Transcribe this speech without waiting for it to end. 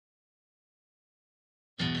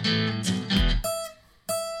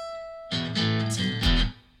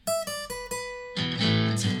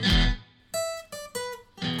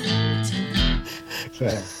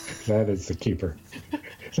That is the keeper.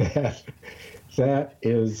 That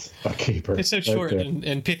is a keeper. It's so short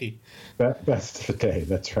and pithy. That's the day.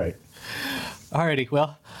 That's right. Alrighty,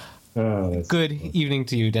 well, good evening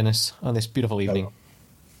to you, Dennis, on this beautiful evening.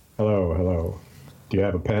 Hello. Do you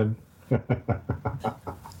have a pen?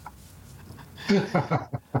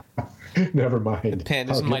 Never mind. The pen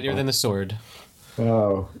is mightier than the sword.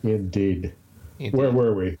 Oh, indeed. Where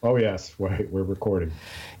were we? Oh, yes. We're recording.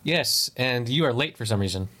 Yes, and you are late for some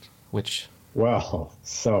reason, which... Well,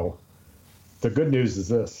 so the good news is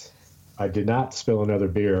this. I did not spill another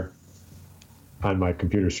beer on my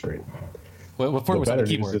computer screen. Well, before it was on the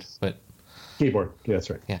keyboard, but... Keyboard. Yeah, that's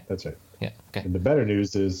right. Yeah. That's right. Yeah, okay. And the better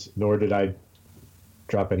news is, nor did I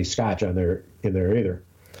drop any scotch in there either.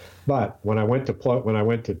 But when I went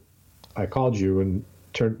to, I called you and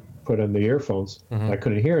put in the earphones. Mm-hmm. I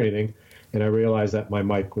couldn't hear anything, and I realized that my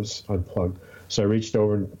mic was unplugged. So I reached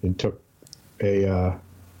over and took a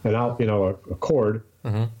cord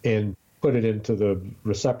mm-hmm. and put it into the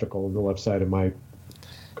receptacle on the left side of my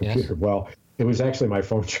computer. Yes. Well, it was actually my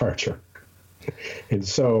phone charger. And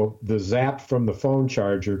so the zap from the phone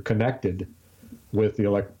charger connected with the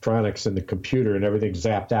electronics in the computer, and everything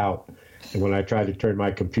zapped out. And when I tried to turn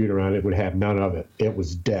my computer on, it would have none of it. It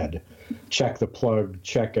was dead. Check the plug,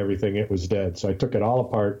 check everything. It was dead. So I took it all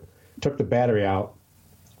apart, took the battery out,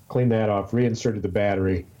 cleaned that off, reinserted the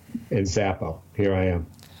battery, and Zappo. Here I am.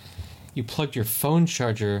 You plugged your phone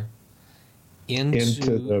charger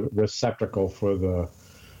into the receptacle for the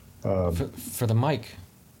for the mic.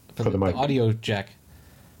 For the mic. The audio jack.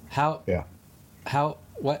 How? Yeah. How?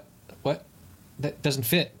 What? That doesn't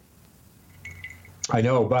fit. I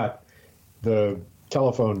know, but the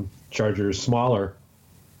telephone charger is smaller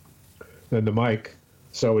than the mic,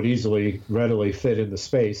 so it readily fit in the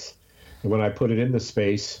space. And when I put it in the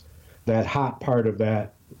space, that hot part of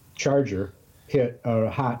that charger hit a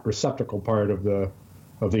hot receptacle part of the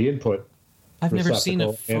input. I've never seen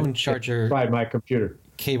a phone charger by my computer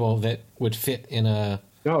cable that would fit in a.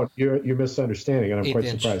 No, you're misunderstanding, and I'm quite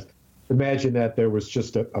surprised. Imagine that there was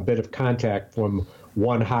just a bit of contact from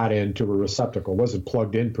one hot end to a receptacle. It wasn't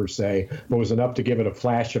plugged in per se, but was enough to give it a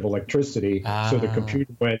flash of electricity. So the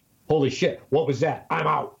computer went, "Holy shit! What was that? I'm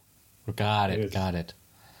out." Got it.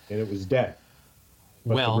 And it was dead.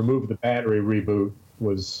 But well, to remove the battery reboot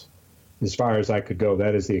was as far as I could go.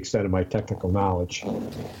 That is the extent of my technical knowledge.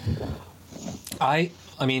 I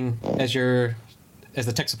mean, as the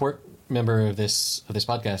tech support member of this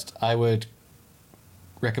podcast, I would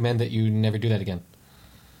recommend that you never do that again.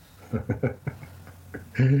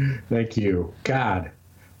 Thank you. God.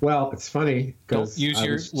 Well, it's funny because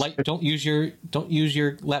don't use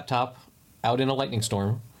your laptop out in a lightning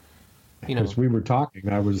storm. Because we were talking,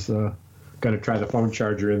 I was going to try the phone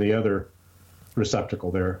charger in the other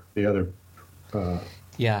receptacle there. The other.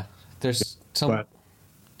 Yeah, there's some.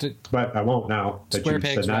 But I won't now. Square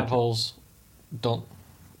pegs, round holes. Don't.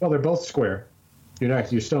 Well, they're both square.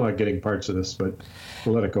 You're still not getting parts of this, but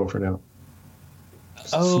we'll let it go for now.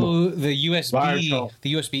 Oh, the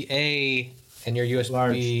USB A, and your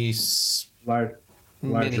USB large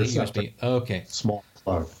mini USB. Okay. Small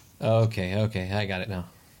plug. Okay, I got it now.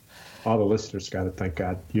 All the listeners got it, thank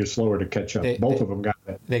God. You're slower to catch up. Both of them got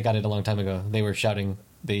it. They got it a long time ago. They were shouting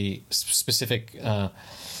the specific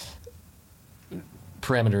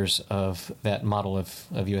parameters of that model of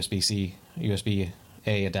USB-C,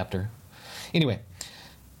 USB-A adapter. Anyway,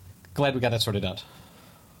 glad we got that sorted out.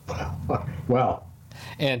 Well.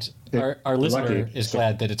 And our listener is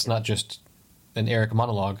glad that it's not just an Eric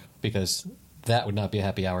monologue, because that would not be a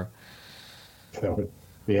happy hour. That would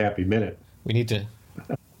be a happy minute. We need to.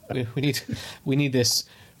 we need this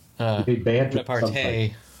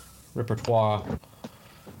repertoire,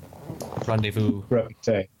 rendezvous,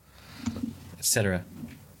 etc.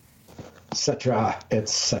 etc.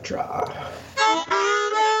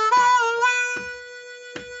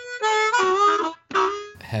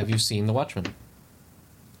 Have you seen The Watchmen?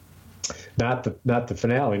 Not the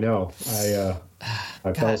finale. No,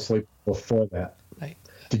 I fell asleep before that.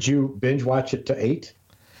 Did you binge watch it to 8?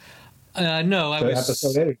 No, I was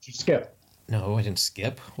episode 8. Or did you skip? No, I didn't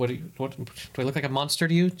skip. What do I look like a monster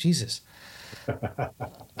to you? Jesus,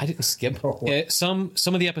 I didn't skip. No. Some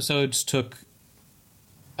of the episodes took,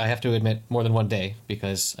 I have to admit, more than one day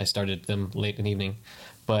because I started them late in the evening.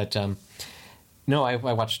 But no, I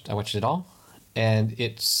watched it all, and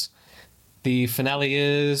the finale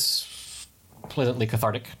is pleasantly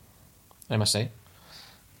cathartic, I must say.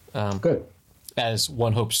 Good. As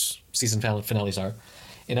one hopes season finales are.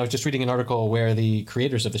 And I was just reading an article where the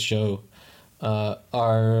creators of the show are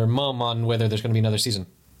on whether there's going to be another season.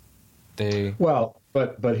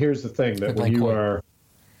 But here's the thing, that when you are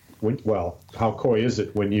how coy is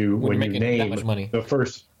it when you When you're making that name much money. the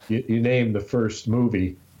first you name the first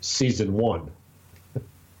movie season 1?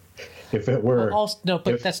 If it were no,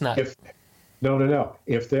 but that's not. No.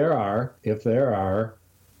 If there are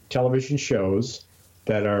television shows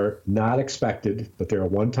that are not expected, but they're a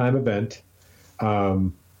one-time event,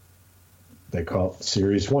 they call it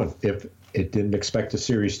Series 1. If it didn't expect a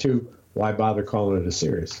Series 2, why bother calling it a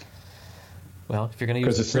series? Well, if you're going to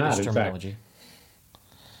use it's British not, in terminology,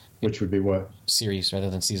 which would be what? series rather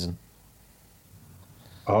than season.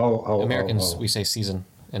 Oh. Americans, we say season,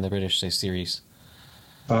 and the British say series.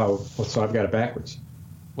 Oh, well, so I've got it backwards.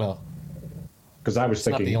 Well, because I was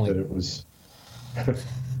thinking that it was.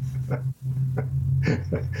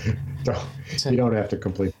 You don't have to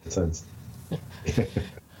complete the sentence.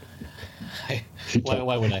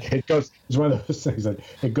 Why would I? It's one of those things that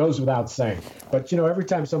it goes without saying. But every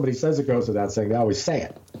time somebody says it goes without saying, they always say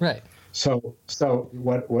it. Right. So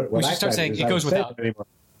what we should start saying it goes without.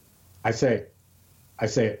 I say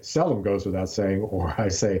it seldom goes without saying, or I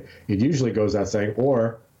say it usually goes without saying,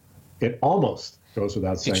 or it almost goes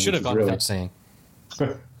without saying. It should have gone without saying.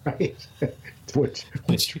 Right. Which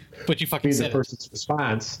you fucking be said the person's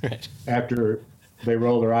response right. after they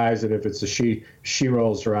roll their eyes, and if it's a she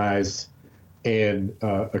rolls her eyes and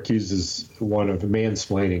accuses one of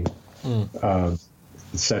mansplaining,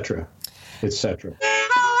 etc., etc.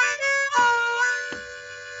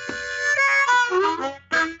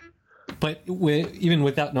 But even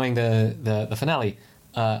without knowing the finale,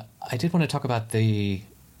 I did want to talk about the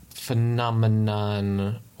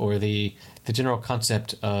phenomenon or the general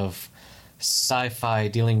concept of sci-fi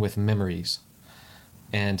dealing with memories,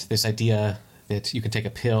 and this idea that you can take a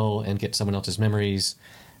pill and get someone else's memories,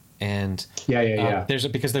 and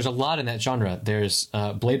because there's a lot in that genre. There's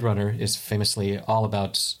Blade Runner is famously all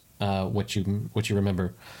about what you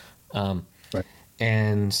remember, right.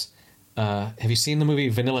 And have you seen the movie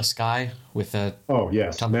Vanilla Sky with oh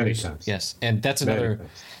yes, Tom many Cruise? times. Yes, and that's another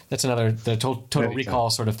the total many recall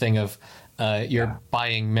times. sort of thing of you're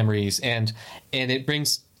buying memories, and it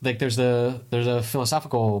brings there's a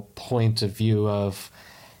philosophical point of view of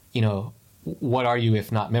what are you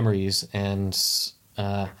if not memories, and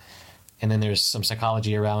then there's some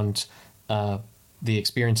psychology around the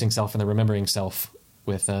experiencing self and the remembering self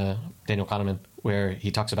with Daniel Kahneman, where he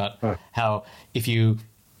talks about how if you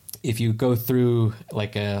go through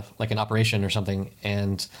like an operation or something,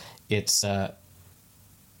 and it's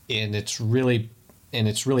really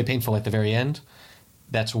painful at the very end,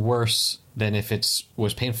 that's worse than if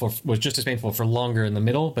was just as painful for longer in the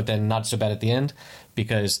middle, but then not so bad at the end,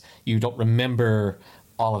 because you don't remember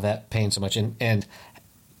all of that pain so much. And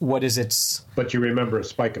what is its? But you remember a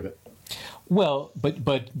spike of it. Well, but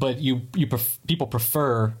people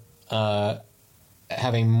prefer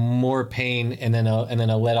having more pain and then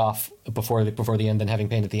a let off before the end than having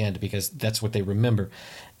pain at the end, because that's what they remember.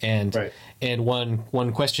 And right. And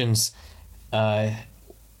one questions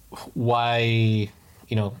why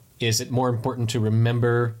is it more important to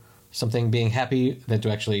remember something being happy than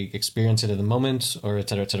to actually experience it in the moment, or et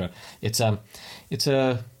cetera, et cetera. It's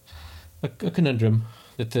a conundrum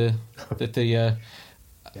that the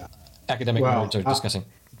academic nerds are discussing.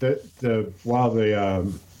 While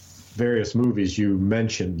the various movies you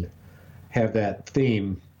mentioned have that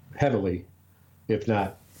theme heavily, if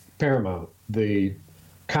not paramount, the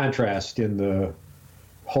contrast in the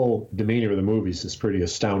whole demeanor of the movies is pretty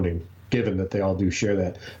astounding, given that they all do share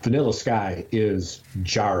that. Vanilla Sky is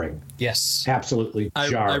jarring. Yes. Absolutely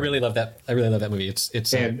jarring. I really love that. I really love that movie.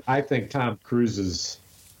 It's and I think Tom Cruise's,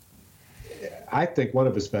 I think one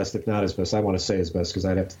of his best, if not his best, I want to say his best because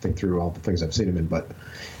I'd have to think through all the things I've seen him in, but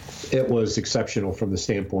it was exceptional from the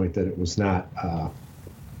standpoint that it was not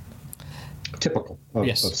typical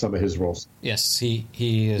of some of his roles. Yes,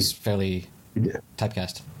 he is fairly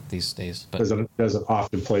typecast these days, but doesn't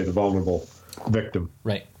often play the vulnerable victim.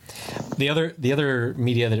 Right. The other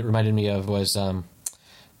media that it reminded me of was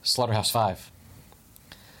Slaughterhouse-5,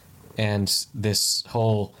 and this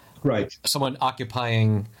whole someone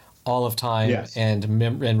occupying all of time and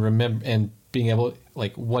remember and being able,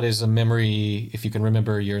 like, what is a memory if you can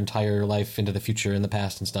remember your entire life into the future and the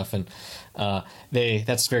past and stuff, and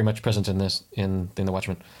that's very much present in this in The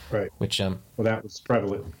Watchmen, right? Which well, that was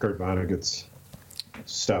prevalent in Kurt Vonnegut's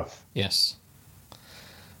stuff. Yes.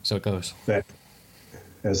 So it goes. That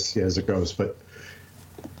as it goes, but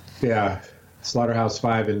yeah,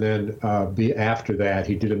 Slaughterhouse-5, and then after that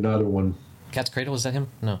he did another one. Cat's Cradle, is that him?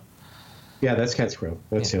 No. Yeah, that's Cat's Cradle.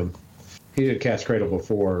 That's him. He did Cat's Cradle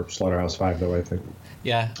before Slaughterhouse-5, though, I think.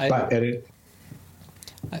 Yeah, I haven't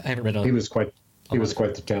read it. He was quite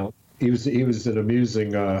the talent. He was an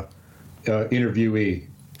amusing interviewee.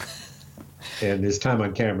 and his time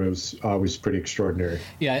on camera was always pretty extraordinary.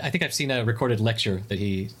 Yeah, I think I've seen a recorded lecture that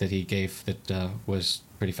he gave that was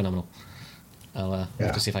pretty phenomenal. I'll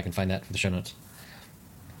have to see if I can find that for the show notes.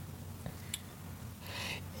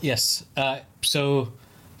 Yes. So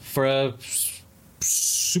for a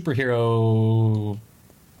superhero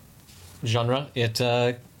genre,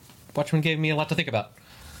 Watchmen gave me a lot to think about.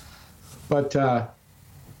 But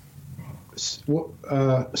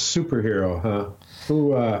superhero, huh?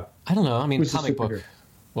 Who? I don't know. I mean, comic book.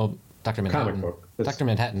 Well, Dr. Manhattan. Comic book. Dr.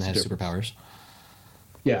 Manhattan has superpowers.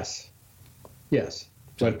 Yes.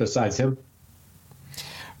 But besides him?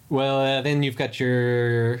 Well, then you've got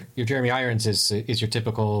your Jeremy Irons is your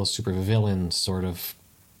typical super villain, sort of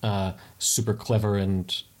super clever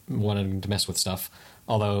and wanting to mess with stuff.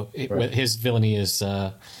 Although his villainy is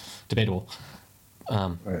debatable.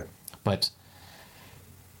 Right. But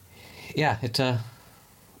yeah, it at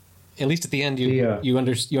least at the end you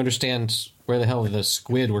understand where the hell the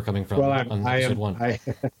squid were coming from. Well, I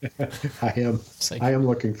am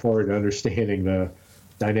looking forward to understanding the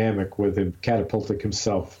dynamic with him catapulting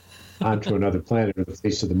himself onto another planet or the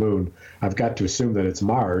face of the moon. I've got to assume that it's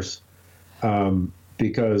Mars,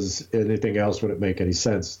 because anything else wouldn't make any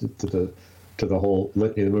sense to the whole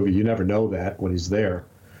litany of the movie. You never know that when he's there.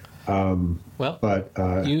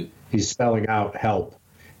 He's spelling out help,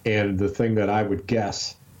 and the thing that I would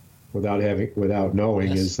guess without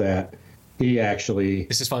knowing is that he actually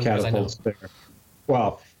catapults there.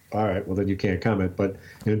 Well, all right. Well, then you can't comment. But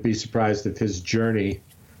I'd be surprised if his journey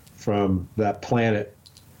from that planet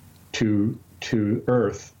to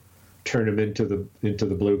Earth turned him into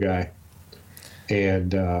the blue guy,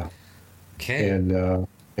 and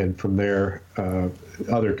from there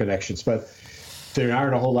other connections. But there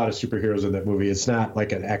aren't a whole lot of superheroes in that movie. It's not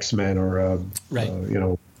like an X-Men or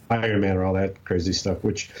Iron Man or all that crazy stuff.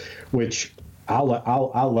 Which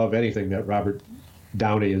I'll love anything that Robert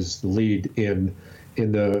Downey is the lead in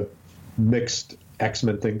the mixed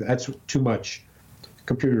X-Men thing. That's too much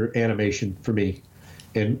computer animation for me.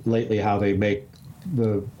 And lately, how they make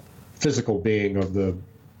the physical being of the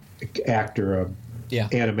actor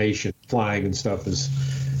animation, flying and stuff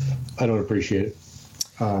I don't appreciate it.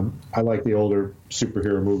 I like the older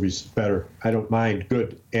superhero movies better. I don't mind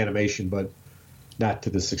good animation, but not to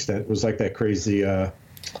this extent. It was like that crazy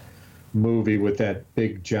movie with that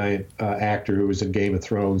big giant actor who was in Game of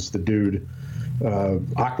Thrones, the dude,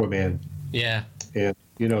 Aquaman. Yeah. And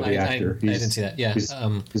the actor. I didn't see that. Yeah. He's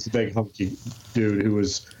a big hunky dude who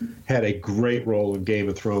had a great role in Game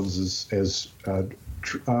of Thrones as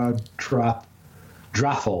Drothel,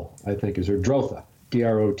 I think is her, Drotha,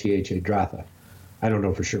 Drotha, Drotha. I don't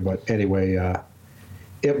know for sure, but anyway,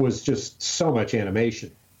 it was just so much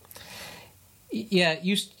animation. Yeah,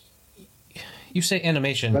 you say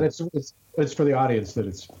animation, but it's for the audience that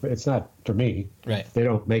it's not for me. Right. They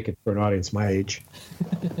don't make it for an audience my age.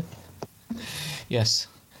 Yes.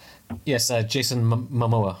 Jason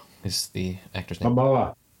Momoa is the actor's name.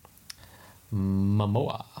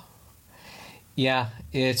 Momoa. Yeah,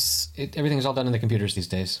 everything's all done in the computers these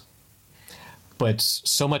days. But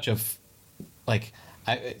so much of it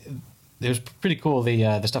was pretty cool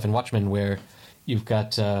the stuff in Watchmen where you've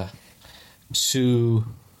got two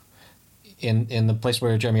in the place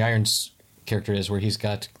where Jeremy Irons' character is, where he's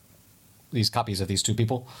got these copies of these two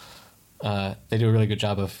people. They do a really good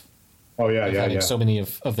job of having so many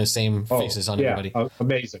of the same faces on everybody.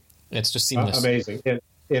 Amazing. It's just seamless. Amazing.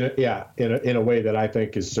 In a way that I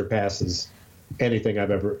think surpasses anything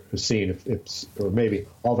I've ever seen, or maybe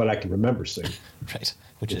all that I can remember seeing. Right.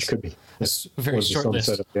 Which could be a very short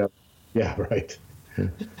list. Yeah, right.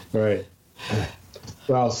 Right.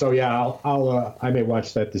 Well, so I'll I may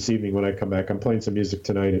watch that this evening when I come back. I'm playing some music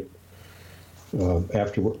tonight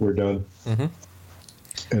after we're done.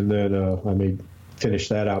 Mm-hmm. And then I may finish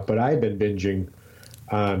that out. But I've been binging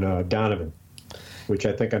on Donovan, which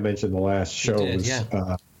I think I mentioned the last show.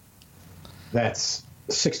 That's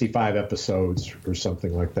 65 episodes or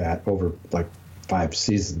something like that over like 5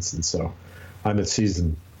 seasons. And so I'm at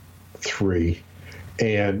season 3.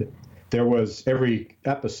 And there was every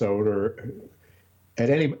episode, or at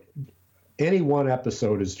any one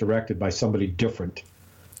episode is directed by somebody different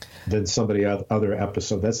than somebody other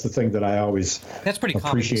episode. That's the thing that I always That's pretty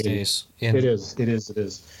common these days. It is.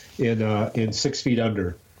 In 6 Feet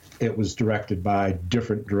Under, it was directed by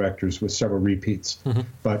different directors with several repeats. Mm-hmm.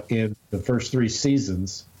 But in the first 3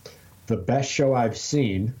 seasons, the best show I've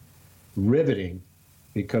seen, riveting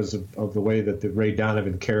because of the way that the Ray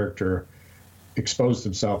Donovan character exposed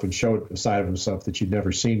himself and showed a side of himself that you'd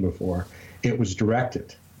never seen before. It was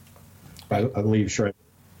directed by Liev Schreiber.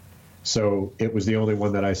 So it was the only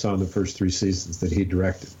one that I saw in the first 3 seasons that he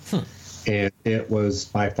directed. And it was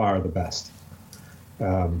by far the best.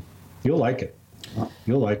 You'll like it.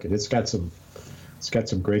 You'll like it. It's got some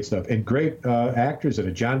great stuff and great actors in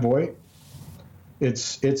it. John Voight.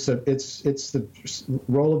 It's the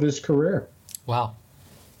role of his career. Wow.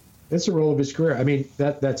 It's a role of his career. I mean,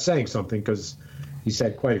 that's saying something because he's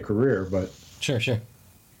had quite a career, but Sure. he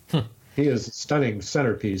is a stunning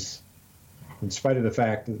centerpiece. In spite of the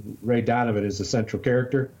fact that Ray Donovan is the central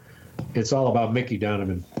character, it's all about Mickey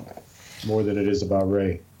Donovan more than it is about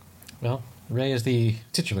Ray. Well, Ray is the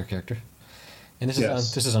titular character, and this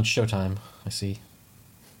is on Showtime. I see.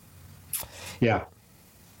 Yeah.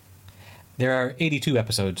 There are 82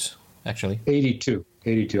 episodes, actually. 82.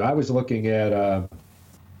 I was looking at.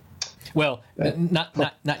 Well,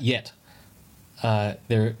 not yet.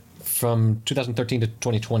 They're from 2013 to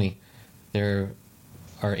 2020. There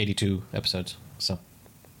are 82 episodes. So,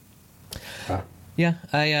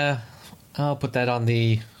 yeah, I'll put that on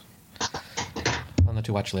the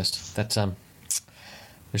to watch list. That's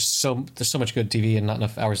there's so much good TV and not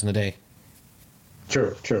enough hours in the day.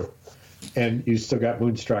 True. And you still got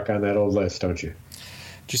Moonstruck on that old list, don't you?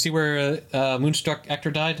 Did you see where Moonstruck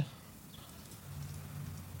actor died?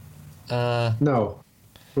 No.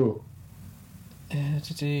 Who?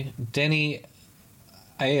 Danny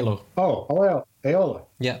Aiello. Oh, Aola.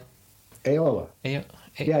 Yeah. Aola.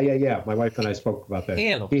 Yeah. My wife and I spoke about that.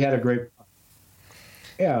 Aola. He had a great.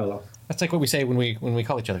 Aola. That's like what we say when we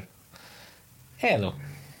call each other. Hello.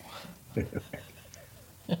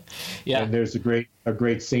 Yeah. And there's a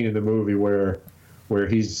great scene in the movie where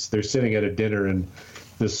they're sitting at a dinner and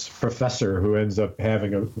this professor who ends up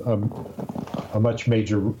having a much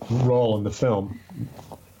major role in the film,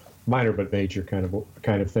 minor but major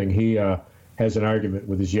kind of thing. He has an argument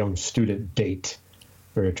with his young student date,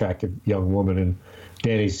 very attractive young woman, and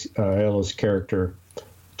Danny's Ella's character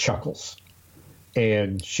chuckles,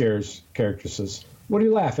 and Cher's character says, "What are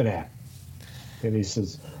you laughing at?" And he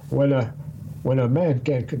says, "When a man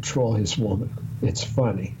can't control his woman, it's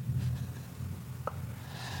funny."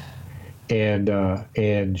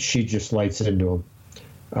 And she just lights into him.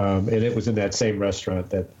 And it was in that same restaurant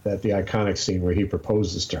that the iconic scene where he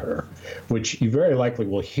proposes to her, which you very likely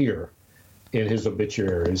will hear in his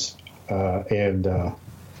obituaries. And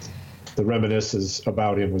the reminiscences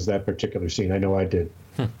about him was that particular scene. I know I did,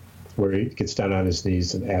 where he gets down on his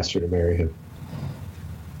knees and asks her to marry him.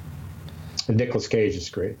 And Nicolas Cage is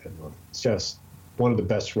great. It's just one of the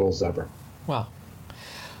best roles ever. Wow.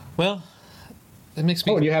 Well, that makes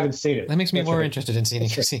me. Oh, and you haven't seen it. That makes me more interested in seeing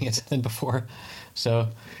it than before. So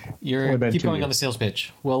keep going on the sales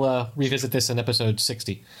pitch. We'll revisit this in episode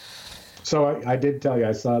 60. So I did tell you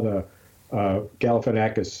I saw the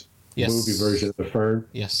Galifianakis movie version of The Fern.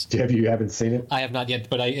 Yes. You haven't seen it? I have not yet,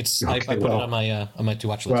 but I put it on my to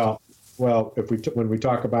watch list. Well, when we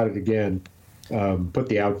talk about it again, put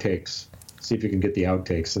the outtakes. See if you can get the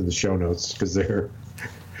outtakes in the show notes because they're.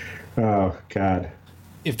 Oh God.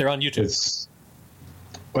 If they're on YouTube.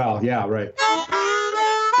 Well, yeah, right.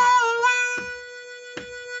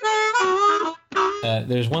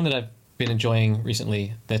 There's one that I've been enjoying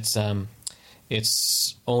recently. That's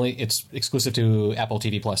it's exclusive to Apple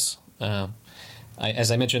TV Plus.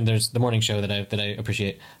 As I mentioned, there's the morning show that I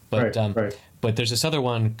appreciate, but right. But there's this other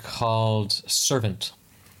one called Servant,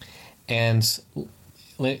 and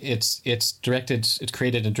it's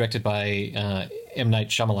created and directed by M. Night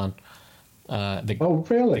Shyamalan. Oh,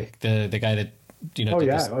 really? The guy that did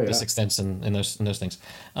The Sixth Sense and those things.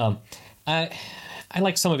 I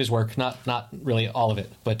like some of his work, not really all of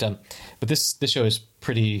it, but this show is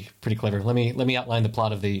pretty clever. Let me outline the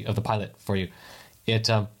plot of the pilot for you.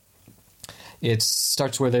 It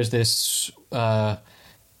starts where there's this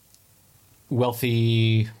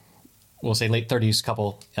wealthy, we'll say late 30s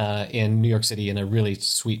couple in New York City in a really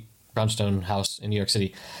sweet brownstone house in New York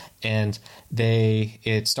City, and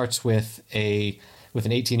it starts with an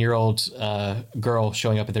 18-year-old girl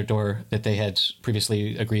showing up at their door that they had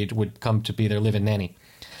previously agreed would come to be their live-in nanny,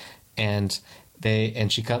 and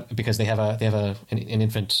she come because they have an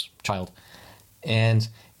infant child, and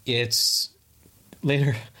it's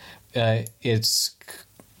later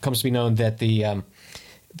comes to be known that the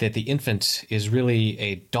infant is really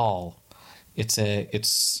a doll.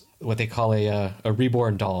 It's what they call a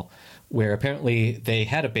reborn doll, where apparently they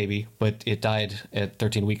had a baby, but it died at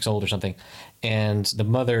 13 weeks old or something. And the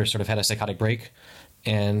mother sort of had a psychotic break,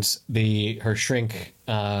 and her shrink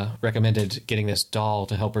recommended getting this doll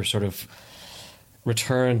to help her sort of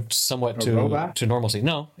return somewhat to normalcy.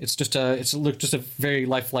 No, it's just a very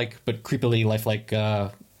lifelike but creepily lifelike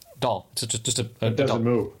doll. It's just a it doesn't doll.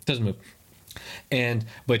 move. It doesn't move.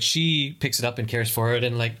 But she picks it up and cares for it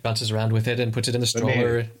and like bounces around with it and puts it in the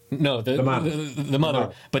stroller. No, the mother. The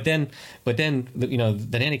mother. But then the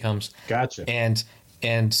nanny comes. Gotcha. And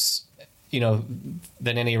the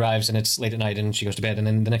nanny arrives and it's late at night and she goes to bed, and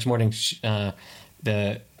then the next morning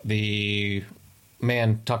the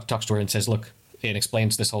man talks to her and says, look, and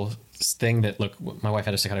explains this whole thing that, look, my wife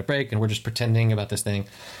had a psychotic break and we're just pretending about this thing.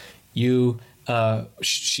 She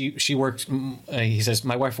works, he says,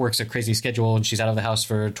 my wife works a crazy schedule and she's out of the house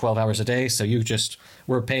for 12 hours a day. So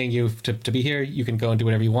we're paying you to be here. You can go and do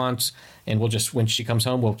whatever you want. And when she comes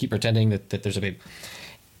home, we'll keep pretending that there's a baby.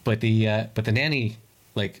 But the nanny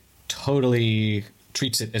like totally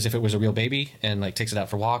treats it as if it was a real baby and like takes it out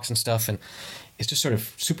for walks and stuff. And it's just sort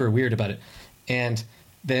of super weird about it. And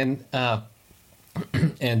then, and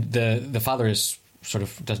the father is sort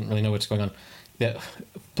of doesn't really know what's going on.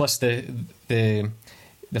 Plus the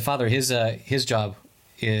father, his job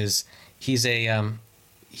is he's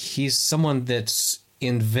someone that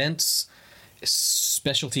invents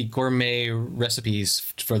specialty gourmet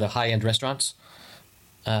recipes for the high end restaurants.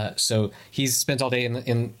 So he spends all day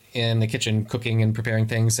in the kitchen cooking and preparing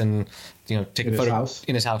things, and taking photos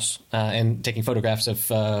in his house and taking photographs of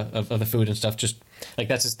the food and stuff. Just like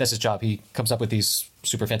that's his job. He comes up with these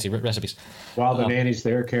super fancy recipes while the nanny's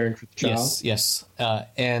there caring for the child. Yes.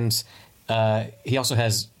 And he also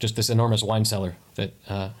has just this enormous wine cellar that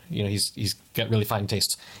he's got really fine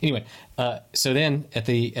tastes. Anyway, so then at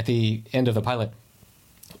the end of the pilot,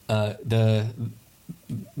 the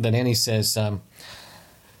nanny says,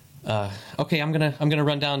 okay, I'm gonna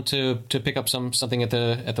run down to pick up something at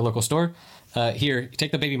the local store. Here,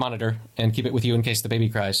 take the baby monitor and keep it with you in case the baby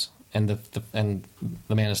cries. And the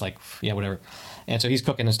man is like, yeah, whatever. And so he's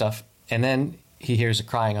cooking and stuff, and then he hears a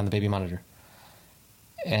crying on the baby monitor.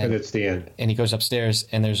 And it's the end. And he goes upstairs,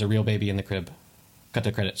 and there's a real baby in the crib. Cut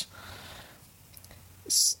the credits.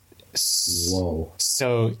 Whoa!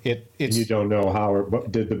 So it's you don't know how or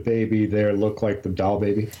what, did the baby there look like the doll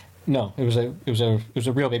baby? No, it was a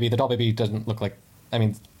real baby. The doll baby doesn't look like. I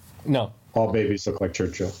mean, no. All babies look like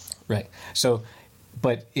Churchill. Right. So,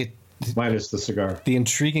 but it minus the cigar. The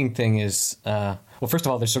intriguing thing is, well, first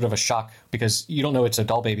of all, there's sort of a shock because you don't know it's a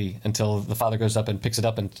doll baby until the father goes up and picks it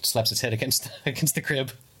up and slaps its head against the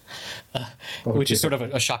crib, which is sort of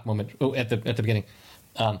a shock moment at the beginning.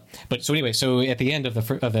 But so anyway, so at the end of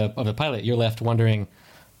the pilot, you're left wondering,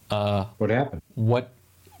 what happened? Was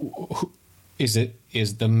it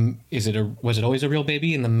always a real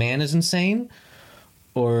baby and the man is insane,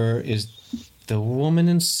 or is the woman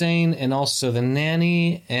insane and also the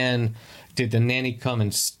nanny? And did the nanny come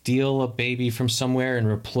and steal a baby from somewhere and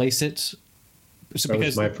replace it? That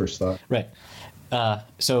was my first thought. Right.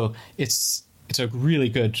 So it's a really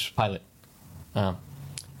good pilot.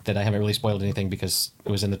 That I haven't really spoiled anything because it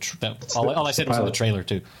was in all I said was in the trailer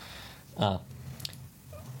too. But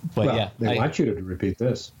yeah, they want you to repeat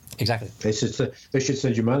this. Exactly. They should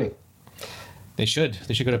send you money. They should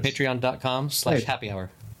go to patreon.com/happy hour.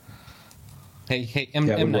 Hey, M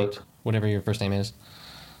Night, work. Whatever your first name is.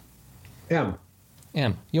 M.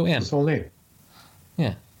 Yo, M. His whole name.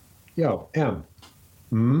 Yeah. Yo, M.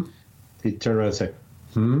 He'd turn around and say,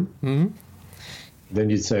 Mm-hmm. Then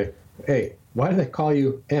you'd say, hey, why do they call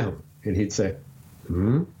you M? And he'd say,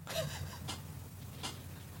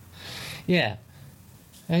 Yeah.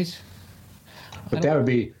 But that would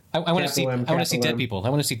be. I want to see. I want to see dead people. I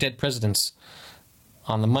want to see dead presidents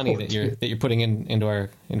on the money that you're putting into our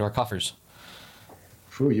coffers.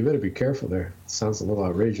 Ooh, you better be careful there. It sounds a little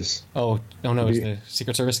outrageous. Oh no! Is the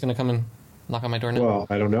Secret Service going to come and knock on my door now? Well,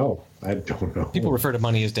 I don't know. People refer to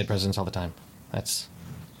money as dead presidents all the time. That's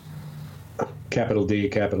capital D,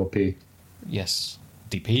 capital P. Yes,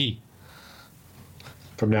 DP.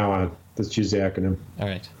 From now on, let's use the acronym. All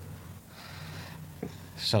right.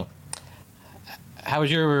 So, how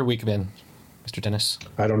has your week been, Mr. Dennis?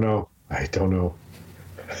 I don't know. It's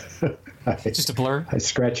just a blur. I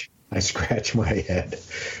scratch my head.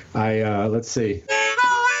 Let's see.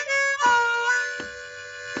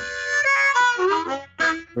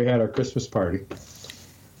 We had our Christmas party,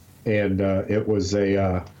 and it was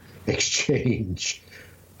a exchange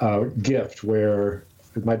gift where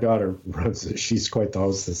my daughter runs it. She's quite the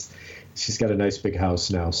hostess. She's got a nice big house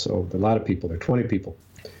now, so a lot of people there, 20 people.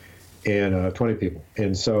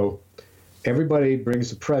 And so everybody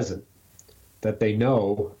brings a present that they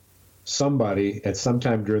know somebody at some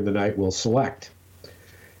time during the night will select,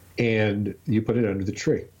 and you put it under the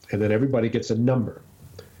tree, and then everybody gets a number,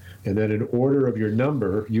 and then in order of your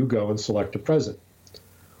number you go and select a present.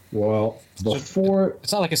 Well, before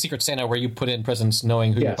it's not like a Secret Santa where you put in presents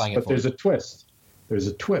knowing who you're buying it for. But there's a twist.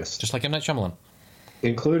 Just like M. Night Shyamalan.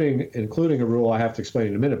 including a rule I have to explain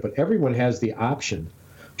in a minute. But everyone has the option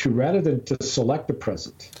to, rather than to select a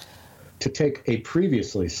present, to take a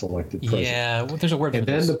previously selected present. Yeah, well, there's a word for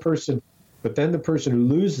this. Then the person who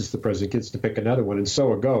loses the present gets to pick another one, and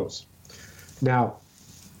so it goes. Now,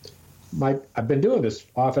 I've been doing this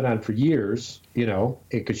off and on for years,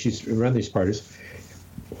 because she's run these parties.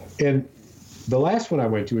 And the last one I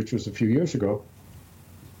went to, which was a few years ago,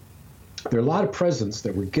 there are a lot of presents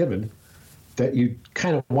that were given that you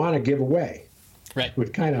kind of want to give away. Right.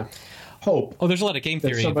 Would kind of hope. Oh, there's a lot of game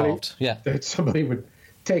theory involved. Yeah. That somebody would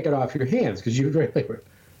take it off your hands because you really would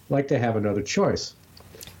like to have another choice.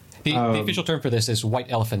 The official term for this is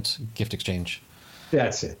white elephant gift exchange.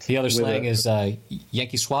 That's it. The other slang is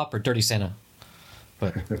Yankee swap or dirty Santa.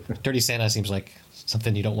 But dirty Santa seems like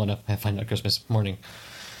something you don't want to find on Christmas morning.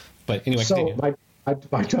 But anyway, so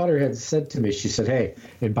my daughter had said to me, she said, "Hey,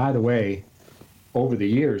 and by the way, over the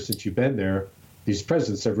years since you've been there, these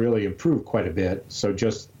presents have really improved quite a bit. So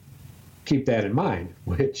just keep that in mind,"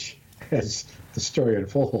 which, as the story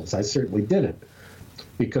unfolds, I certainly didn't.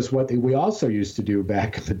 Because what we also used to do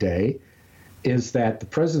back in the day is that the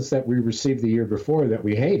presents that we received the year before that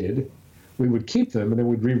we hated, we would keep them and then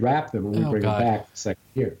we'd rewrap them and we'd bring them back the second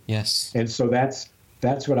year. Yes. And so that's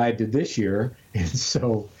what I did this year. And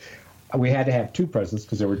so we had to have two presents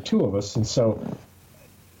because there were two of us. And so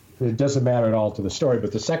it doesn't matter at all to the story.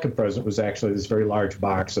 But the second present was actually this very large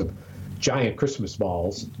box of giant Christmas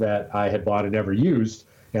balls that I had bought and never used.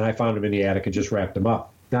 And I found them in the attic and just wrapped them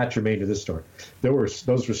up. Not germane to this story. Those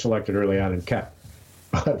were selected early on and kept.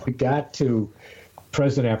 But we got to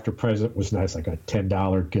present after present was nice, like a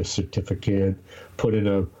 $10 gift certificate, put in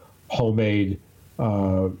a homemade,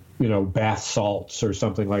 bath salts or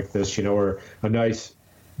something like this, or a nice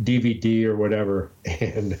DVD or whatever.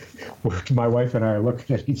 And my wife and I are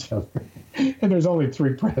looking at each other, and there's only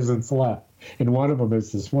 3 presents left. And one of them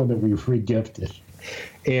is this one that we re-gifted.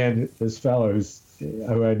 And this fellow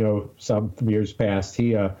who I know some from years past,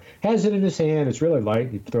 he has it in his hand. It's really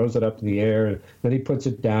light. He throws it up in the air, and then he puts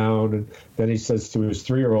it down, and then he says to his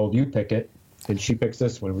 3-year-old, "You pick it." And she picks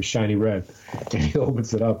this one. It was shiny red. And he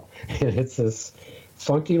opens it up, and it's this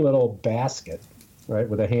funky little basket, right,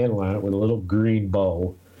 with a handle on it with a little green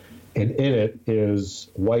bow. And in it is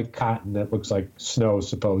white cotton that looks like snow,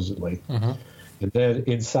 supposedly. Mm-hmm. And then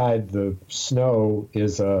inside the snow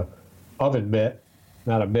is a oven mitt,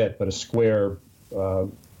 not a mitt, but a square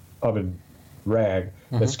oven rag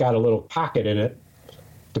that's got a little pocket in it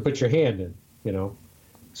to put your hand in,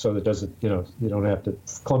 so that doesn't, you don't have to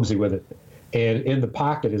clumsy with it. And in the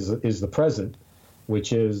pocket is the present,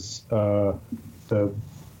 which is the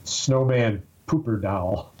snowman pooper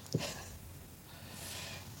doll.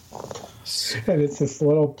 And it's this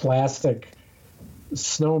little plastic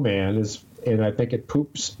snowman, and I think it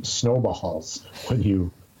poops snowballs when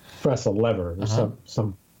you press a lever or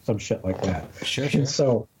some shit like that. Sure. And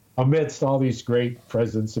so amidst all these great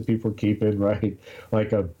presents that people are keeping, right,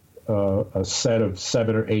 like a set of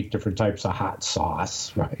 7 or 8 different types of hot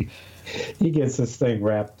sauce, right, he gets this thing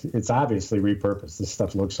wrapped. It's obviously repurposed. This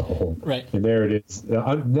stuff looks old. Right. And there it is.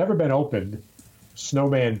 Never been opened.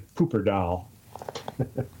 Snowman pooper doll.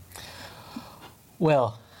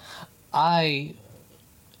 Well, I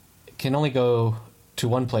can only go to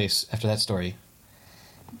one place after that story,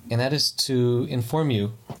 and that is to inform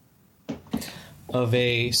you of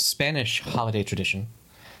a Spanish holiday tradition.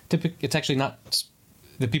 It's actually not...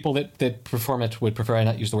 The people that perform it would prefer I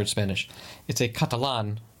not use the word Spanish. It's a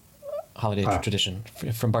Catalan holiday tradition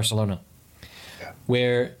from Barcelona,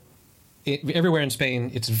 where everywhere in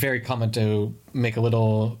Spain it's very common to make a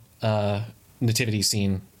little nativity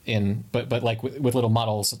scene but like with little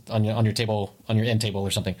models on your table, on your end table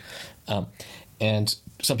or something, and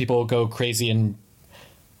some people go crazy in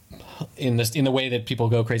the way that people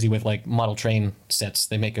go crazy with like model train sets.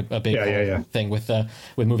 They make a big thing with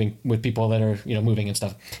people that are moving and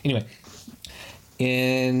stuff. Anyway,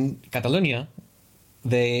 in Catalonia,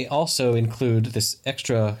 they also include this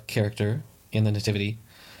extra character in the nativity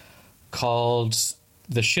called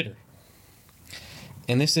the shitter,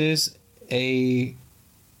 and this is a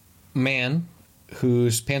man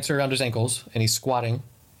whose pants are around his ankles and he's squatting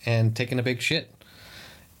and taking a big shit.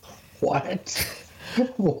 What?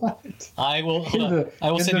 What? I will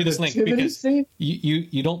send you this link because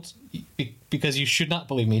you don't, because you should not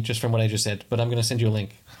believe me just from what I just said, but I'm going to send you a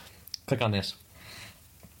link. Click on this.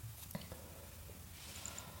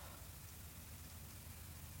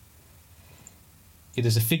 It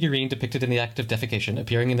is a figurine depicted in the act of defecation,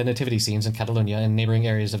 appearing in the nativity scenes in Catalonia and neighboring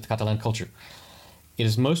areas of the Catalan culture. It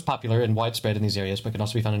is most popular and widespread in these areas, but can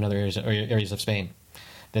also be found in other areas of Spain.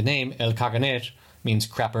 The name El Caganer means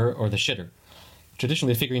crapper or the shitter.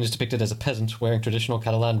 Traditionally, the figurine is depicted as a peasant wearing traditional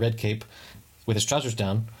Catalan red cape with his trousers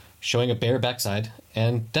down, showing a bare backside,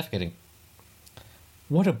 and defecating.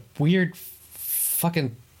 What a weird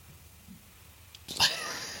fucking...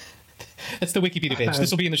 That's the Wikipedia page. This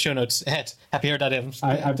will be in the show notes at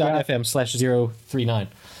happyhour.fm/039.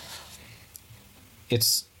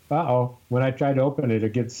 It's... Uh-oh. When I try to open it,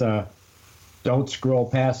 it gets, don't scroll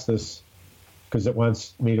past this because it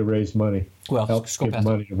wants me to raise money. Well, help scroll give past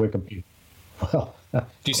money to Wikipedia. Well, Do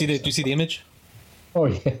you see the image? oh,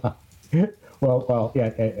 yeah. Well,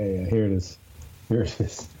 yeah, here it is. Here it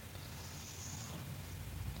is.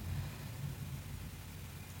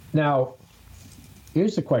 Now,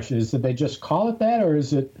 here's the question. Did they just call it that, or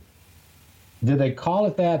did they call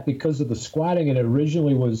it that because of the squatting and it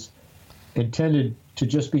originally was intended to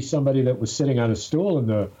just be somebody that was sitting on a stool and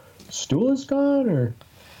the stool is gone?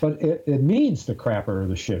 But it means the crapper or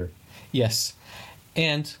the shitter. Yes.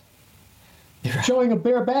 And... Showing a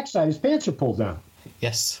bare backside, his pants are pulled down.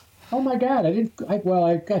 Yes. Oh my God!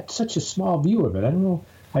 I got such a small view of it. I don't know.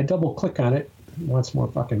 I double click on it. It wants more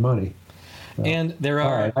fucking money. So, And there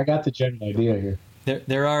are... all right, I got the general idea here.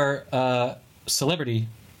 There are celebrity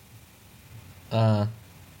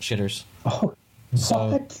shitters. Oh, So,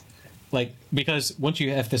 what? like, because once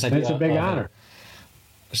you have this idea... It's a big of it- honor.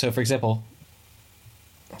 So, for example,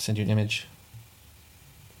 I'll send you an image.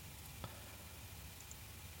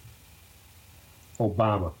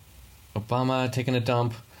 Obama taking a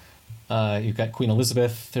dump. You've got Queen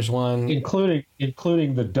Elizabeth. There's one,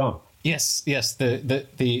 including the dump. Yes.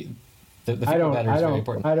 The I don't. matter is very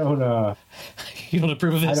important. I don't. You don't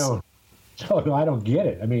approve of this? I don't. No, I don't get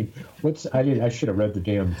it. I mean, I should have read the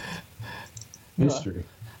damn history.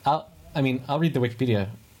 I'll read the Wikipedia.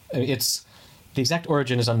 It's the exact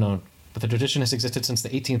origin is unknown, but the tradition has existed since the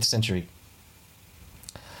 18th century.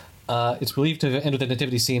 It's believed to have entered the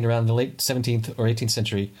nativity scene around the late 17th or 18th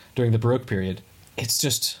century during the Baroque period. It's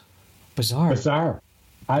just bizarre. Bizarre.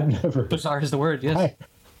 I've never. Bizarre is the word. Yes.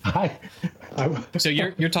 So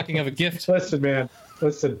you're talking of a gift. Listen, man.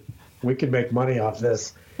 Listen. We can make money off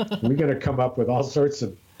this. We're going to come up with all sorts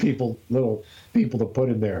of little people to put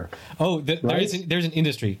in there. Oh, right? there's an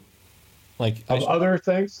industry, like of other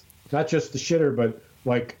things, not just the shitter, but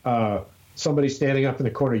like somebody standing up in the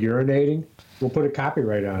corner urinating. We'll put a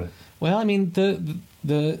copyright on it. Well, I mean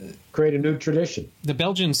the create a new tradition. The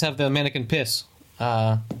Belgians have the mannequin piss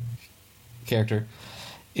character.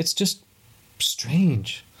 It's just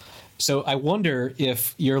strange. So I wonder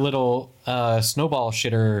if your little snowball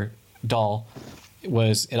shitter doll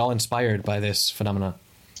was at all inspired by this phenomena.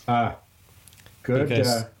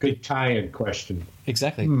 Good tie-in question.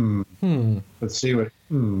 Exactly. Let's see what.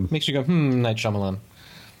 Makes you go, Night Shyamalan.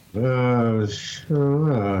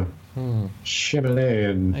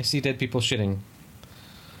 Shyamalan. I see dead people shitting.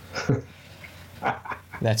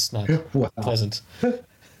 That's not pleasant.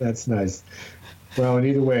 That's nice. Well, in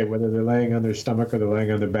either way, whether they're laying on their stomach or they're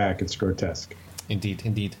laying on their back, it's grotesque.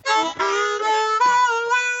 Indeed.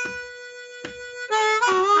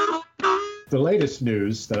 The latest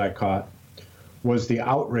news that I caught was the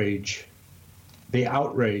outrage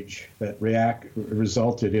that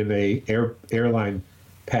resulted in a airline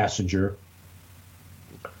passenger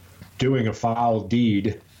doing a foul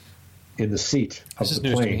deed in the seat of This is the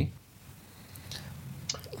news to plane. me.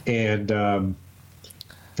 And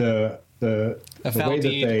the foul way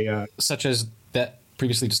deed, that they such as that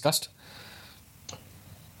previously discussed.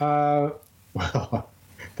 well,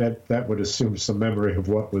 that would assume some memory of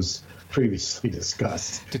what was previously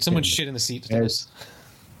discussed. Did someone shit in the seat? Dennis?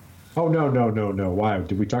 Oh no! Why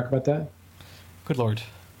did we talk about that? Good Lord,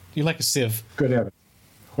 you like a sieve? Good heavens!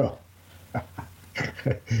 Well,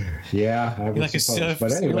 yeah, I would You like suppose. a sieve?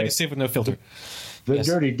 But anyway, You like a sieve with no filter. the Yes.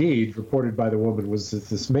 dirty deed reported by the woman was that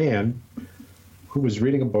this man who was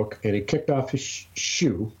reading a book and he kicked off his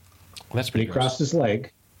shoe. Well, that's And pretty he gross. crossed his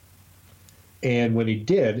leg, and when he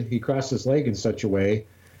did, he crossed his leg in such a way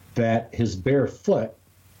that his bare foot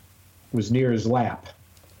was near his lap.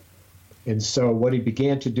 And so what he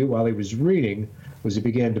began to do while he was reading was he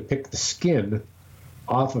began to pick the skin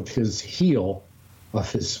off of his heel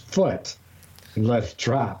of his foot and let it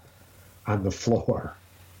drop on the floor.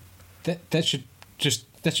 That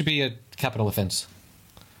should be a capital offense.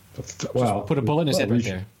 Well, Just put a bullet in his head right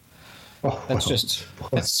there. Oh,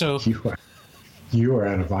 That's so. You are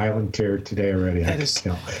on a violent tear today already. I can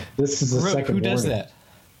tell. This is the second Who does warning. that?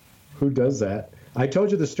 Who does that? I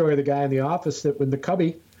told you the story of the guy in the office that when the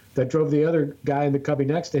cubby that drove the other guy in the cubby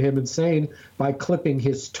next to him insane by clipping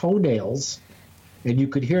his toenails, and you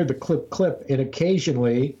could hear the clip, and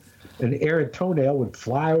occasionally an errant toenail would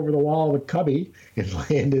fly over the wall of the cubby and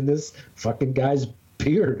land in this fucking guy's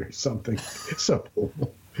beard or something. So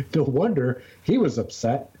no wonder he was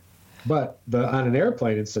upset. But on an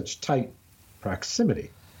airplane in such tight proximity.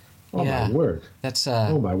 Oh, yeah. my word. That's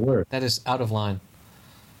oh, my word. That is out of line.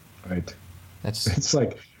 Right. That's It's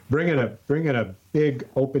like bringing a big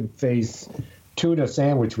open face tuna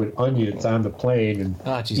sandwich with onions on the plane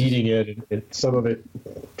and eating it, and some of it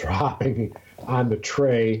dropping on the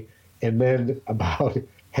tray, and then about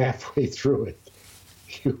halfway through it,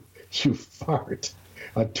 you fart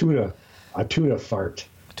a tuna fart,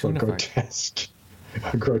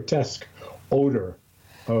 a grotesque odor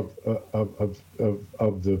of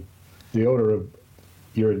the odor of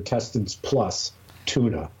your intestines plus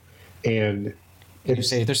tuna, and you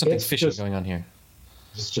say there's something fishy going on here.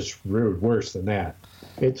 It's just rude. Worse than that.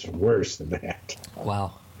 It's worse than that.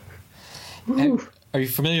 Wow. Are you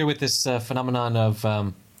familiar with this phenomenon of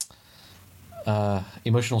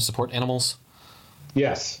emotional support animals?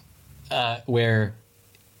 Yes. Where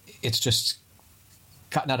it's just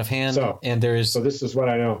gotten out of hand, and So this is what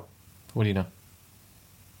I know. What do you know?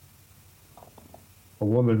 A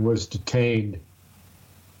woman was detained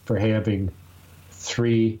for having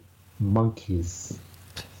 3 monkeys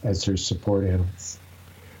as her support animals.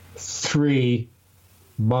 3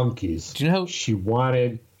 monkeys. Do you know how she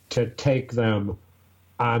wanted to take them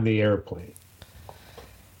on the airplane?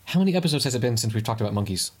 How many episodes has it been since we've talked about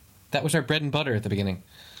monkeys? That was our bread and butter at the beginning.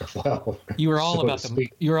 Well, you were all about the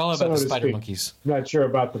spider speak. monkeys. I'm not sure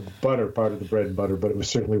about the butter part of the bread and butter, but it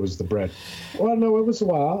certainly was the bread. Well, no, it was a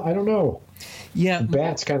while. I don't know. Yeah, the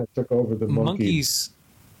bats kind of took over the monkeys.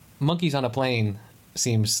 Monkeys on a plane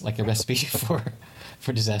seems like a recipe for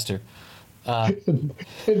disaster. And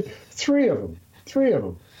 3 of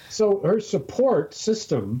them. So her support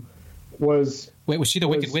system was. Wait, was she the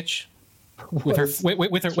Wicked Witch? With her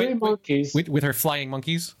monkeys. With her flying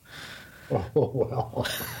monkeys. Oh well,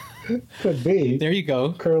 could be. There you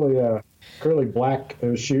go. Curly black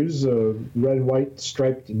shoes, red and white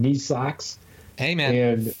striped knee socks. Hey man,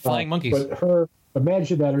 and flying monkeys. But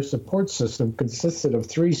imagine that her support system consisted of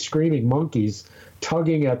 3 screaming monkeys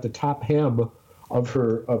tugging at the top hem of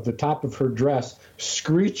the top of her dress,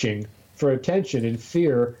 screeching for attention in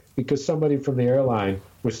fear because somebody from the airline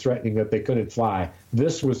was threatening that they couldn't fly.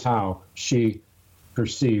 This was how she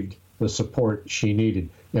perceived the support she needed.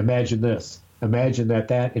 Imagine this. Imagine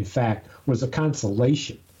that in fact was a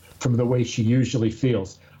consolation from the way she usually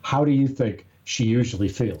feels. How do you think she usually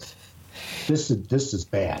feels? This is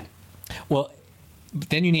bad. Well,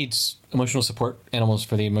 then you need emotional support animals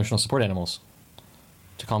for the emotional support animals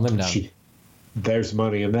to calm them down. There's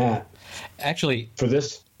money in that. Actually, for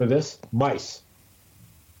this, mice.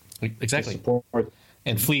 Exactly.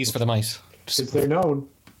 And fleas for the mice. Because they're known.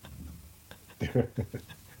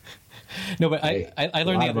 No, but I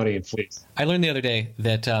learned I learned the other day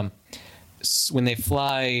that when they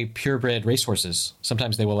fly purebred racehorses,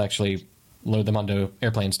 sometimes they will actually load them onto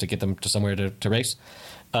airplanes to get them to somewhere to race.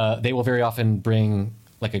 They will very often bring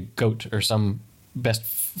like a goat or some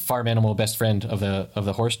farm animal best friend of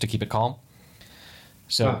the horse to keep it calm.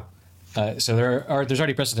 So there's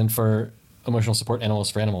already precedent for emotional support animals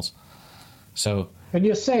for animals. So did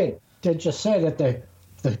you say that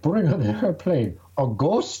they bring on the airplane a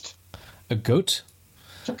ghost? A goat?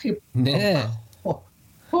 Nah.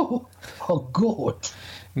 A goat.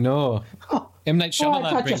 No. M. Night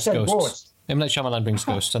Shyamalan brings ghosts. Ghost. M. Night Shyamalan brings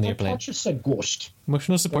ghosts on the airplane. I thought you said ghost.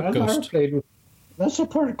 Emotional support ghost. That's a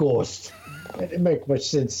support ghost. That didn't make much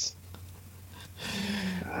sense.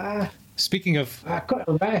 Speaking of... I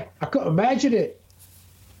couldn't imagine it.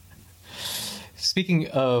 Speaking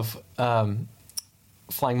of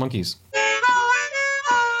flying monkeys...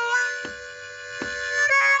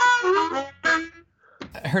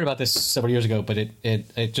 I heard about this several years ago, but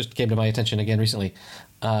it just came to my attention again recently.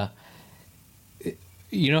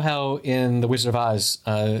 You know how in The Wizard of Oz,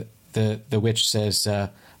 the witch says,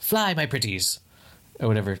 "Fly, my pretties," or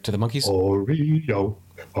whatever to the monkeys. Oreo,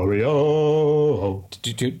 Oreo,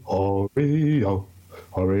 Oreo,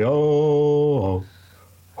 Oreo,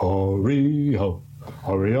 Oreo,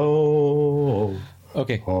 Oreo.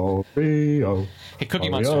 Okay. Oreo. Hey, Cookie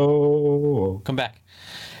Monster, come back.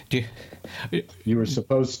 You were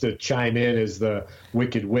supposed to chime in as the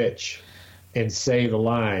Wicked Witch and say the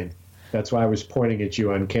line. That's why I was pointing at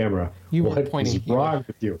you on camera. You were pointing. What is wrong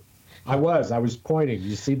with you? I was pointing.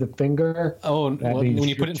 You see the finger? Oh, well, when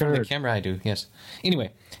you put it in front of the camera, I do, yes.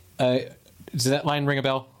 Anyway, does that line ring a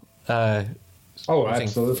bell?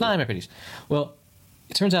 Absolutely. Fly, my pretties. Well,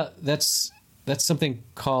 it turns out that's something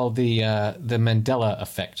called the Mandela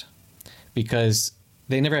effect, because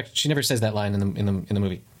she never says that line in the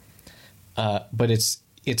movie. But it's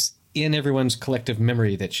in everyone's collective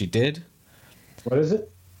memory that she did, What is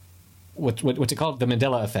it? What's it called? The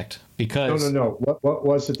Mandela effect. Because No. What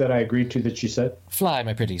was it that I agreed to that she said? fly,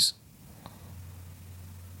 my pretties.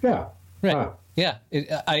 Yeah. Right. Ah, Yeah.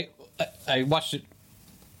 I watched it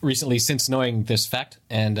recently since knowing this fact,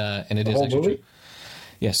 and it is whole actually movie? true.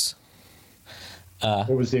 Yes. What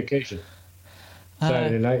was the occasion?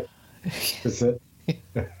 Saturday night. That's it.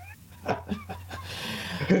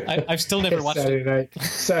 I've still never watched Saturday it. night.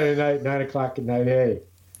 Saturday night, 9:00 at night. Hey,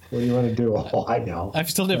 what do you want to do? Oh, I know. I've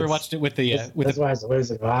still never watched it with the That's why it's the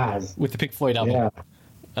Wizard of Oz. with the Pink Floyd album.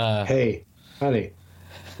 Yeah. Hey, honey,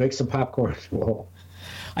 make some popcorn. Whoa.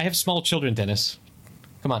 I have small children, Dennis.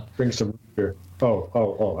 Come on. Bring some beer.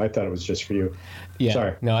 Oh! I thought it was just for you. Yeah.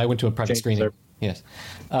 Sorry. No, I went to a private Change screening. their- Yes.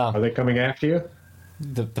 Are they coming after you?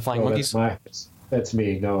 The Flying Oh, Monkeys. that's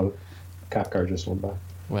me. No, cop car just went by.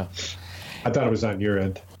 Well. I thought it was on your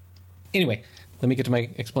end. Anyway, let me get to my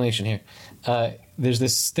explanation here. There's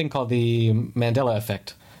this thing called the Mandela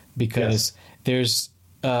effect because there's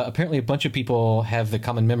apparently a bunch of people have the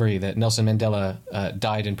common memory that Nelson Mandela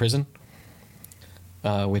died in prison,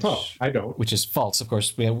 which I don't. which is false, of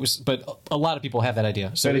course. But a lot of people have that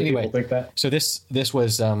idea. So Many anyway, people think that. so this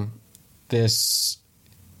was this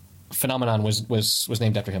phenomenon was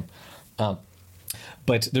named after him.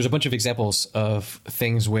 But there's a bunch of examples of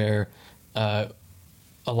things where a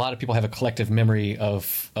lot of people have a collective memory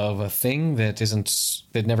of a thing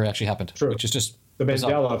that never actually happened. True. Which is just The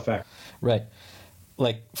bizarre. Mandela effect. Right.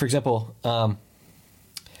 Like, for example, how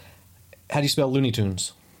do you spell Looney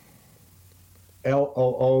Tunes?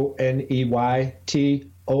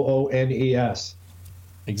 LOONEYTOONES.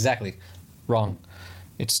 Exactly. Wrong.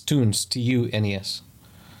 It's Tunes, Tunes.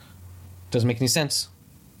 Doesn't make any sense,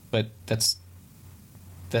 but that's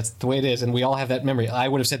the way it is, and we all have that memory. I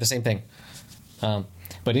would have said the same thing.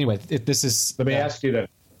 But anyway, this is... Let me ask you then.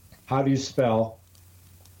 How do you spell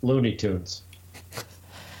Looney Tunes?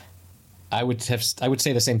 I would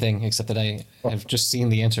say the same thing, except that I have just seen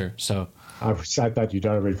the answer. So I thought you'd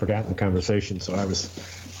already forgotten the conversation, so I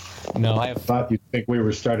thought you'd think we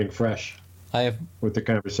were starting fresh with the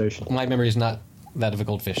conversation. My memory is not that of a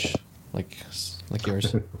goldfish, like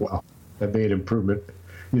yours. Wow, that'd be an improvement.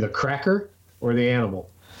 You the cracker or the animal?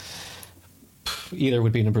 Either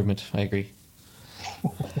would be an improvement. I agree.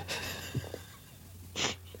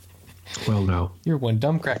 Well, no. You're one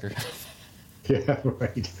dumb cracker. Yeah,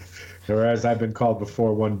 right. Whereas I've been called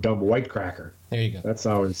before one dumb white cracker. There you go. That's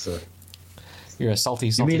always. You're a salty.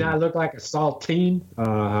 You mean I look like a saltine?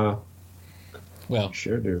 Well,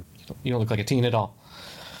 Sure do. you don't look like a teen at all.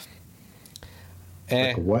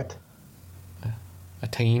 Like a what? A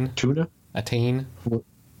teen. Tuna? A teen.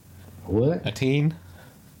 What? A teen.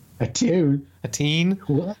 A tune? A teen.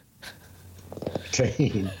 What?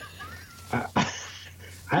 Teen. I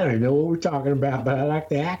don't even know what we're talking about, but I like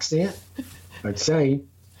the accent. I'd say.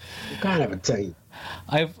 What kind of a teen?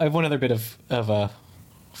 I have one other bit of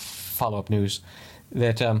follow-up news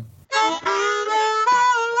that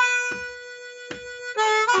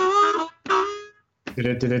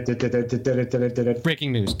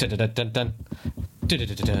breaking news. Dun-dun-dun-dun-dun.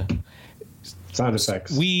 Du-du-du-du-du. Sound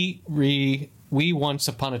effects. We once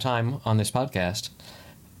upon a time on this podcast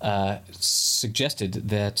suggested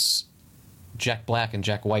that Jack Black and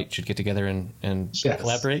Jack White should get together and Yes.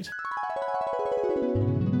 collaborate.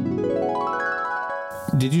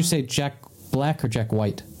 Did you say Jack Black or Jack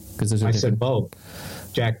White? Because those are I different. said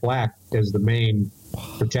both. Jack Black is the main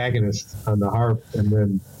protagonist on the harp, and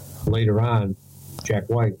then later on, Jack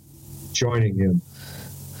White joining him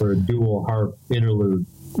for a dual harp interlude.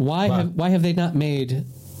 Why have they not made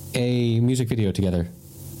a music video together?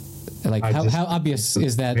 Like how obvious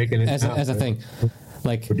is that making it as now, a right? thing?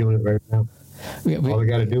 Like We're doing it right now. All we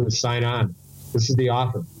got to do is sign on. This is the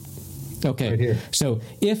offer. okay, right here. so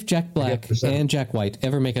if Jack Black percent. and Jack White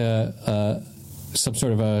ever make a some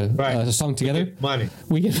sort of a song together, Get money.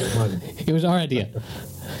 we get money. It was our idea.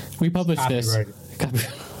 We published this.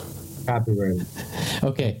 Copyrighted.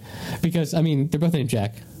 Okay, because I mean they're both named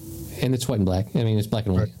Jack, and it's white and black. I mean it's black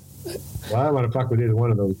and white. Well, I don't want to fuck with either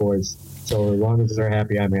one of those boys. So as long as they're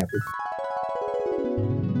happy, I'm happy.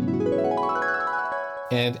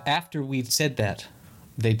 And after we said that,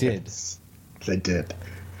 they did. They did.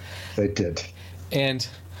 They did. And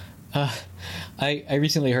I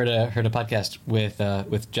recently heard a podcast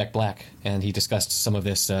with Jack Black, and he discussed some of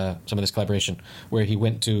this collaboration, where he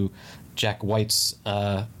went to Jack White's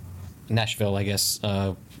Nashville, I guess,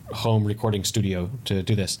 home recording studio to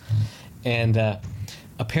do this, and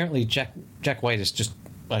apparently Jack White is just,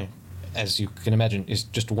 as you can imagine, is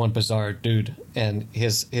just one bizarre dude, and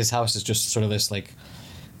his house is just sort of this like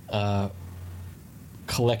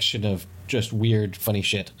collection of just weird, funny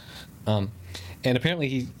shit. And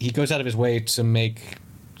apparently he goes out of his way to make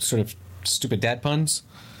sort of stupid dad puns.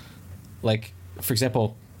 Like, for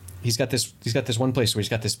example, he's got this one place where he's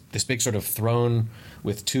got this big sort of throne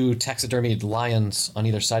with 2 taxidermied lions on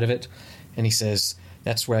either side of it, and he says,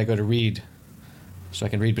 "That's where I go to read, so I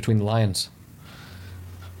can read between the lions."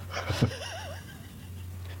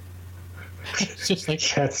 It's just like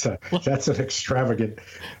that's an extravagant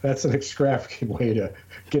way to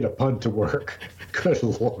get a pun to work. Good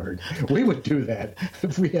Lord, we would do that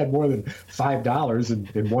if we had more than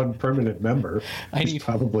 $5 in one permanent member.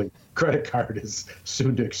 Probably credit card is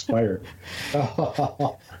soon to expire.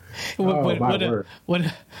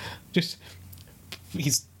 Just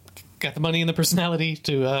he's got the money and the personality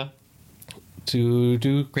to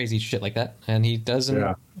do crazy shit like that, and he does.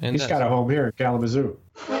 And he's got a home here in Kalamazoo.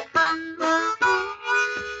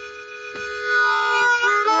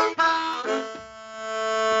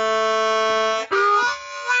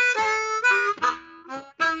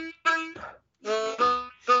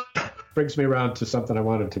 Brings me around to something I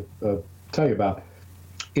wanted to tell you about.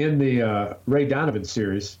 In the Ray Donovan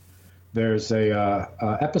series, there's a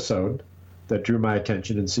episode that drew my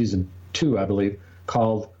attention in season 2, I believe,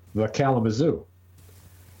 called The Kalamazoo.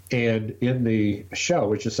 And in the show,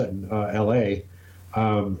 which is set in L.A.,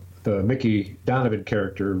 the Mickey Donovan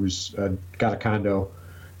character, who's got a condo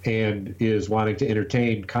and is wanting to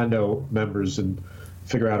entertain condo members and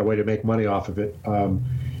figure out a way to make money off of it,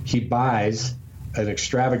 he buys an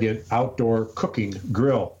extravagant outdoor cooking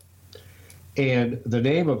grill. And the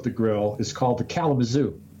name of the grill is called the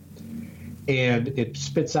Kalamazoo. And it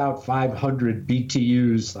spits out 500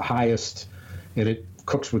 BTUs, the highest, and it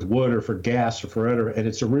cooks with wood or for gas or for whatever. And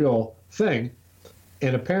it's a real thing.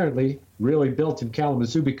 And apparently really built in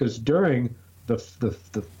Kalamazoo, because during the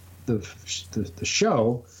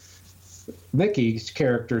show, Mickey's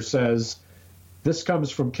character says, "This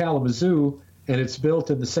comes from Kalamazoo, and it's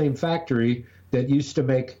built in the same factory that used to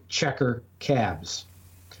make checker cabs,"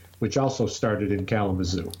 which also started in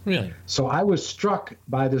Kalamazoo. Really? So I was struck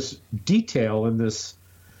by this detail in this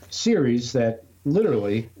series that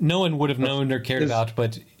literally no one would have known or cared about,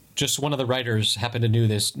 but just one of the writers happened to know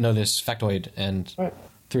this factoid and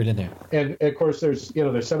threw it in there. And of course, there's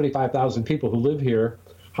 75,000 people who live here.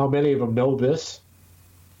 How many of them know this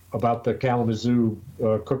about the Kalamazoo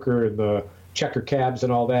cooker and the checker cabs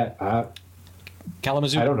and all that?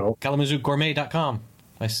 Kalamazoo. I don't know. KalamazooGourmet.com.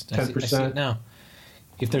 I see it now.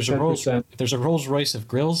 If there's a Rolls Royce of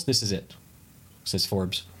grills, this is it, says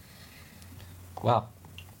Forbes. Wow.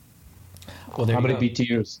 Well, there How you many go.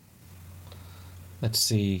 BTUs? Let's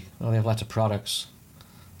see. Oh, they have lots of products.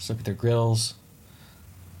 Let's look at their grills.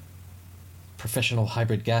 Professional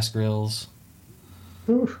hybrid gas grills.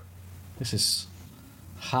 Oof. This is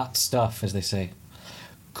hot stuff, as they say.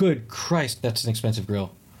 Good Christ, that's an expensive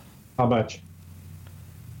grill. How much?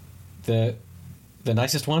 The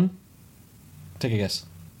nicest one? Take a guess.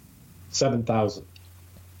 $7,000.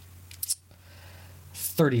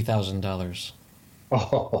 $30,000.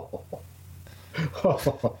 Oh.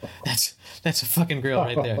 That's a fucking grill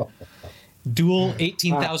right there. Dual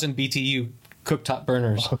 18,000 BTU cooktop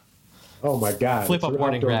burners. Oh my God! Flip up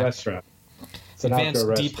warning rack. Restaurant. It's an Advanced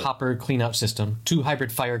outdoor deep restaurant. hopper cleanout system. 2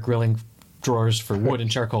 hybrid fire grilling drawers for wood and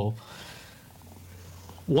charcoal.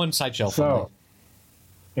 1 side shelf. So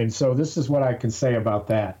this is what I can say about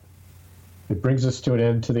that. It brings us to an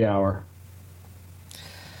end to the hour.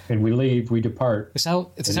 And we leave, we depart. It's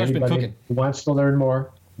how it's been cooking. Who wants to learn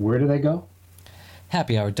more, where do they go?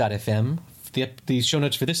 happyhour.fm. The show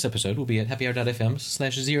notes for this episode will be at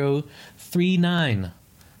happyhour.fm/039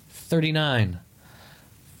 39 39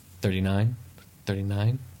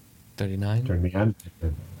 39 39. Turn me on.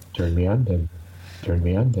 Turn me on, then. Turn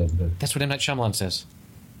me on, then. That's what M. Night Shyamalan says.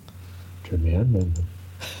 Turn me on, then.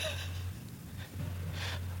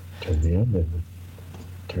 Turn me on, then.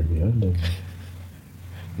 Turn me on, then.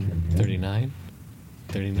 39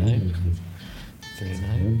 39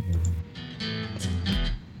 39.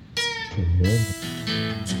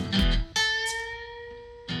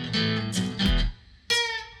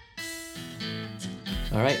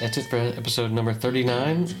 All right, that's it for episode number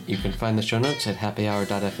 39. You can find the show notes at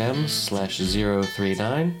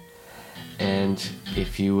happyhour.fm/039. And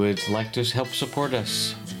if you would like to help support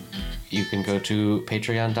us, you can go to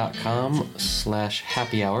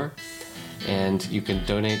patreon.com/happyhour, and you can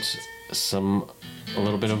donate a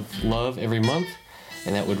little bit of love every month,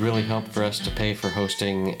 and that would really help for us to pay for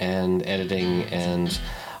hosting and editing and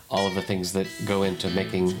all of the things that go into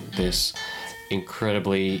making this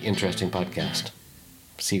incredibly interesting podcast.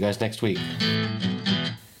 See you guys next week.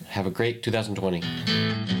 Have a great 2020.